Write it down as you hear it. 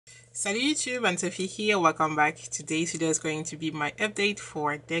Salut YouTube, and Sophie here. Welcome back. Today's video is going to be my update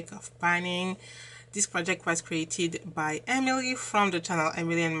for Deck of Panning. This project was created by Emily from the channel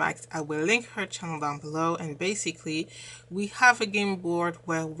Emily and Max. I will link her channel down below. And basically, we have a game board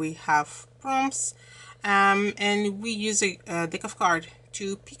where we have prompts, and we use a deck of cards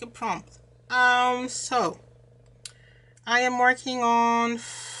to pick a prompt. So I am working on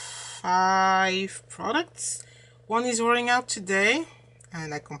 5 products. One is rolling out today.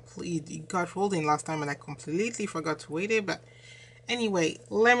 And it got rolled in last time and I completely forgot to wait it. But anyway,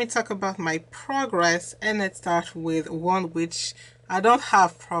 let me talk about my progress, and let's start with one which I don't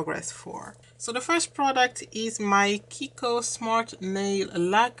have progress for. So the first product is my Kiko Smart nail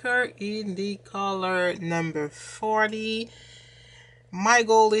lacquer in the color number 40. My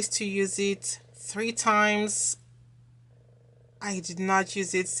goal is to use it 3 times. I did not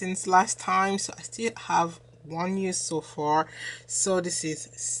use it since last time, so I still have 1 use so far, so this is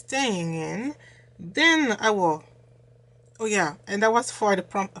staying in. Then I will, oh yeah, and that was for the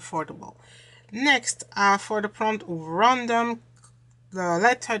prompt affordable. Next, for the prompt random, the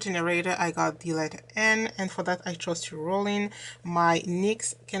letter generator, I got the letter N, and for that I chose to roll in my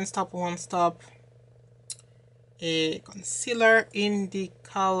NYX Can't Stop Won't Stop a concealer in the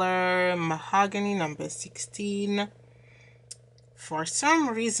color Mahogany number 16. For some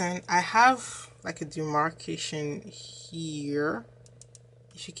reason I have like a demarcation here,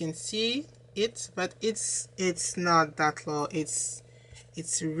 if you can see it, but it's not that low. It's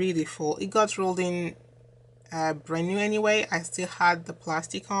really full. It got rolled in brand new anyway. I still had the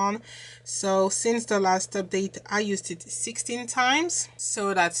plastic on, so since the last update I used it 16 times,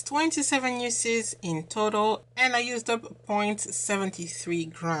 so that's 27 uses in total, and I used up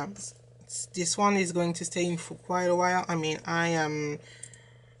 0.73 grams. This one is going to stay in for quite a while. I mean, I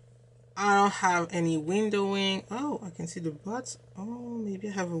don't have any windowing. Oh, I can see the butts. Oh, maybe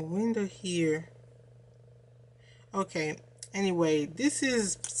I have a window here. Okay, anyway, this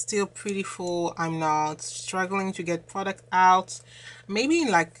is still pretty full. I'm not struggling to get product out. Maybe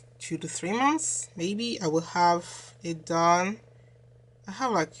in like 2 to 3 months, maybe I will have it done. I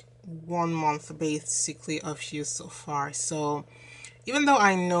have like 1 month basically of use so far. So even though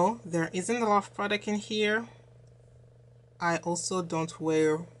I know there isn't a lot of product in here, I also don't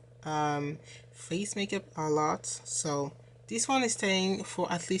wear face makeup a lot, so this one is staying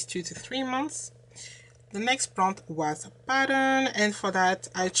for at least 2 to 3 months. The next prompt was a pattern, and for that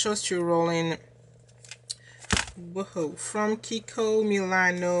I chose to roll in from Kiko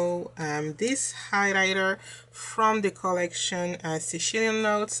Milano this highlighter from the collection Sicilian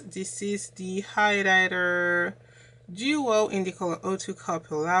Notes. This is the highlighter duo in the color O2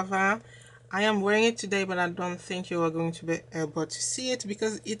 Copper Lava. I am wearing it today, but I don't think you are going to be able to see it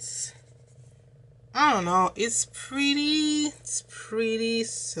because it's, I don't know, it's pretty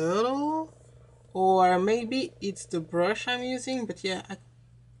subtle, or maybe it's the brush I'm using, but yeah,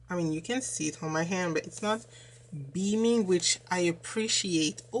 I mean, you can see it on my hand, but it's not beaming, which I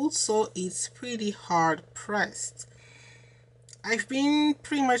appreciate. Also, it's pretty hard pressed. I've been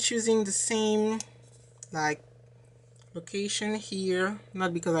pretty much using the same like location here,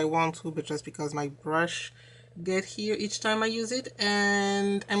 not because I want to, but just because my brush get here each time I use it,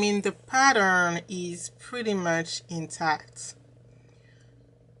 and I mean the pattern is pretty much intact.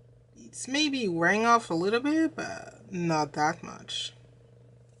 It's maybe wearing off a little bit, but not that much.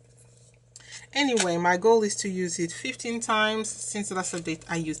 Anyway, my goal is to use it 15 times. Since the last update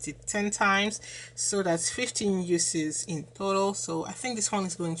I used it 10 times, so that's 15 uses in total. So I think this one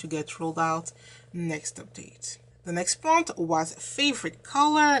is going to get rolled out next update. The next prompt was favorite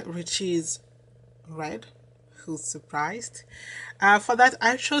color, which is red. Who's surprised? For that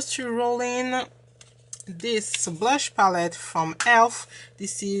I chose to roll in this blush palette from e.l.f.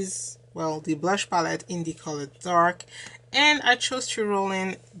 This is, well, the blush palette in the color dark, and I chose to roll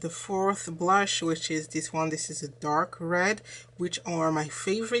in the 4th blush, which is this one. This is a dark red, which are my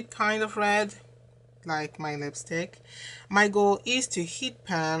favorite kind of red, like my lipstick. My goal is to hit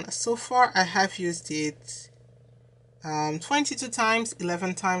pan. So far I have used it 22 times,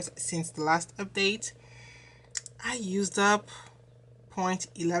 11 times since the last update. I used up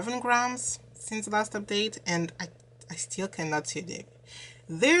 0.11 grams since the last update, and I still cannot see it.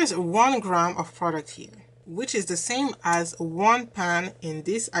 There's 1 gram of product here, which is the same as 1 pan in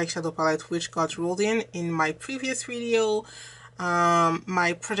this eyeshadow palette, which got rolled in my previous video,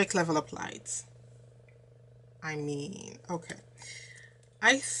 my project level applied. I mean, okay.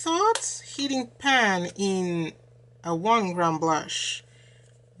 I thought hitting pan in a 1 gram blush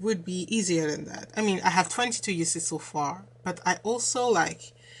would be easier than that. I mean, I have 22 uses so far, but I also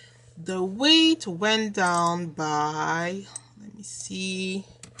like the weight went down by, let me see,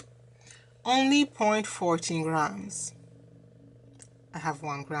 only 0.14 grams. I have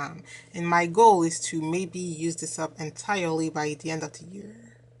 1 gram, and my goal is to maybe use this up entirely by the end of the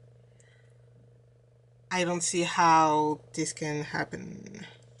year. I don't see how this can happen.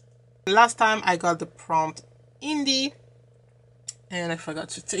 Last time I got the prompt indie and I forgot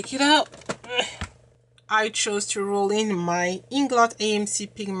to take it out. I chose to roll in my Inglot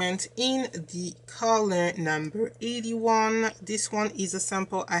AMC pigment in the color number 81. This one is a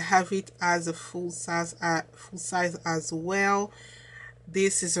sample. I have it as a full size as well.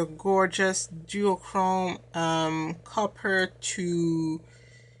 This is a gorgeous duochrome copper to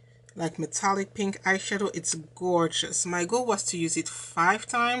like metallic pink eyeshadow. It's gorgeous. My goal was to use it 5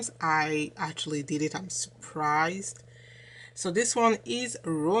 times. I actually did it. I'm surprised. So this one is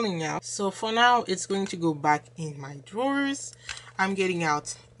rolling out. So for now, it's going to go back in my drawers. I'm getting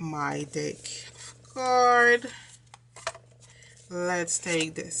out my deck of card. Let's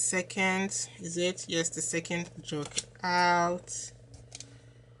take the second. Is it? Yes, the second joker out.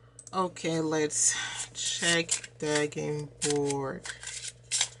 Okay, let's check the game board.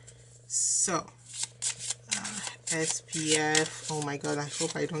 So, SPF. Oh my god, I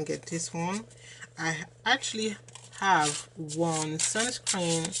hope I don't get this one. I actually have one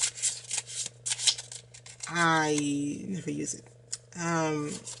sunscreen. I never use it.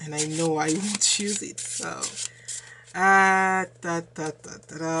 And I know I won't use it. So,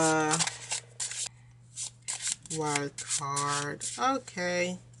 wild card.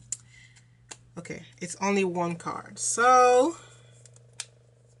 Okay. Okay, it's only 1 card. So,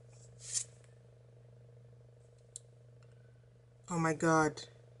 oh my god.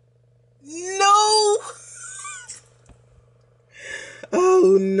 No!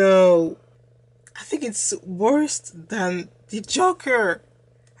 Oh no. I think it's worse than the Joker.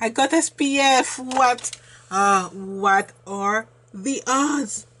 I got SPF. What are the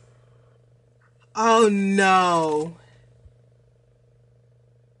odds? Oh no.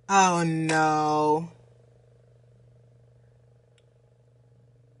 Oh no.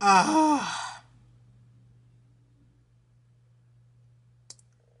 Ah.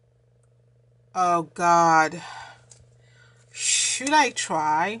 Oh god. Should I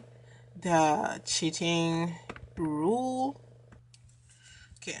try the cheating rule?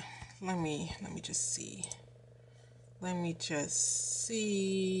 Okay, let me just see. Let me just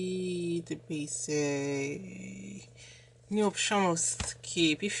see the basic. New optional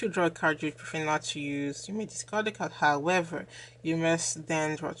skip. If you draw a card you prefer not to use, you may discard the card. However, you must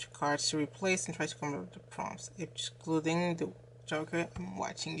then draw 2 cards to replace and try to come up with the prompts, excluding the Joker. I'm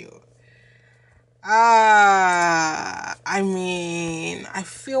watching you. I mean, I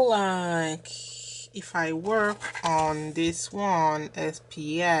feel like if I work on this one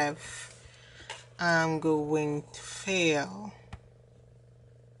SPF, I'm going to fail.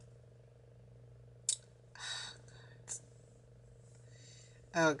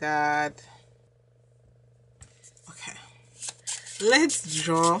 Oh god. Okay. Let's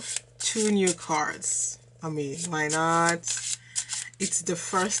draw 2 new cards. I mean, why not? It's the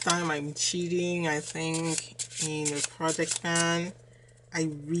first time I'm cheating, I think, in a project pan.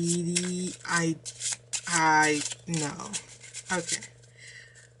 No. Okay.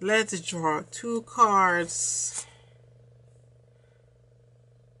 Let's draw 2 cards.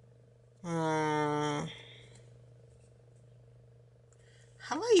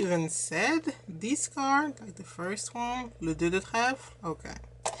 Have I even said this card? Like the first one? Le 2 de trèfle? Okay.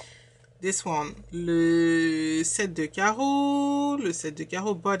 This one. Le 7 de carreau. Le 7 de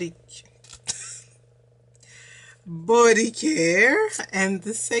carreau body care. And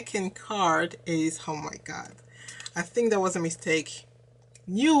the second card is, oh my god. I think that was a mistake.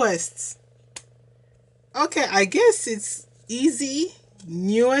 Newest. Okay, I guess it's easy.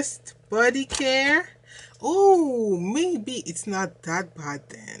 Newest body care. Oh, maybe it's not that bad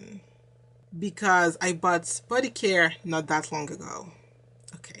then, because I bought body care not that long ago.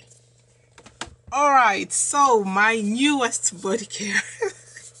 Okay. Alright, so my newest body care.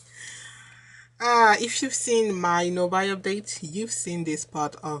 If you've seen my no-buy update, you've seen this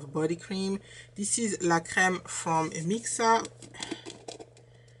part of body cream. This is La Crème from Mixa.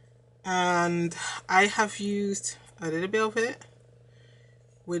 And I have used a little bit of it,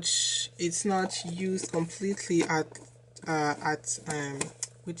 which it's not used completely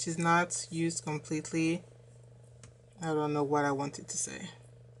which is not used completely. I don't know what I wanted to say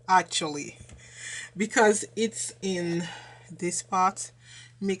actually, because it's in this part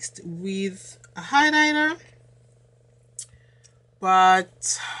mixed with a highlighter,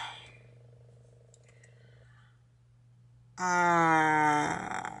 but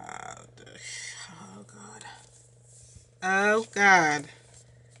oh god,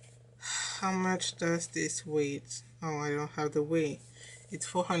 How much does this weigh? Oh, I don't have the weight. It's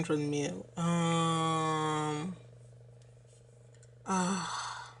 400 mil. I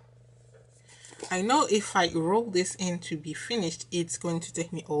know if I roll this in to be finished, it's going to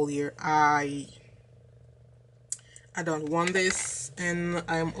take me all year. I don't want this, and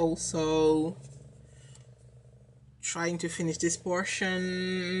I'm also trying to finish this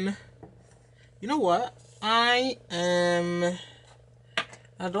portion. You know what? I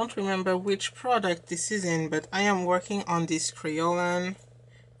don't remember which product this is in, but I am working on this Crayolan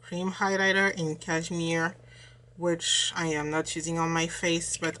cream highlighter in cashmere, which I am not using on my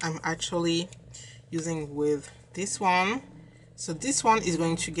face, but I'm actually using with this one. So this one is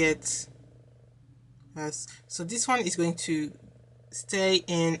going to get so this one is going to stay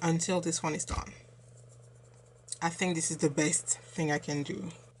in until this one is done. I think this is the best thing I can do.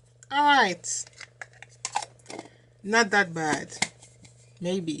 Alright, not that bad.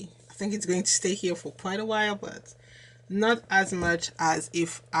 Maybe I think it's going to stay here for quite a while, but not as much as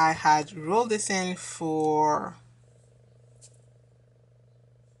if I had rolled this in for,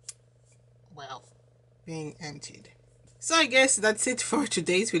 well, being emptied. So I guess that's it for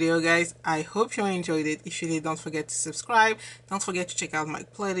today's video, guys. I hope you enjoyed it. If you did, don't forget to subscribe. Don't forget to check out my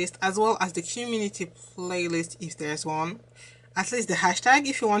playlist as well as the community playlist if there's one. At least the hashtag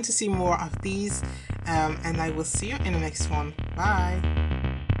if you want to see more of these. And I will see you in the next one. Bye.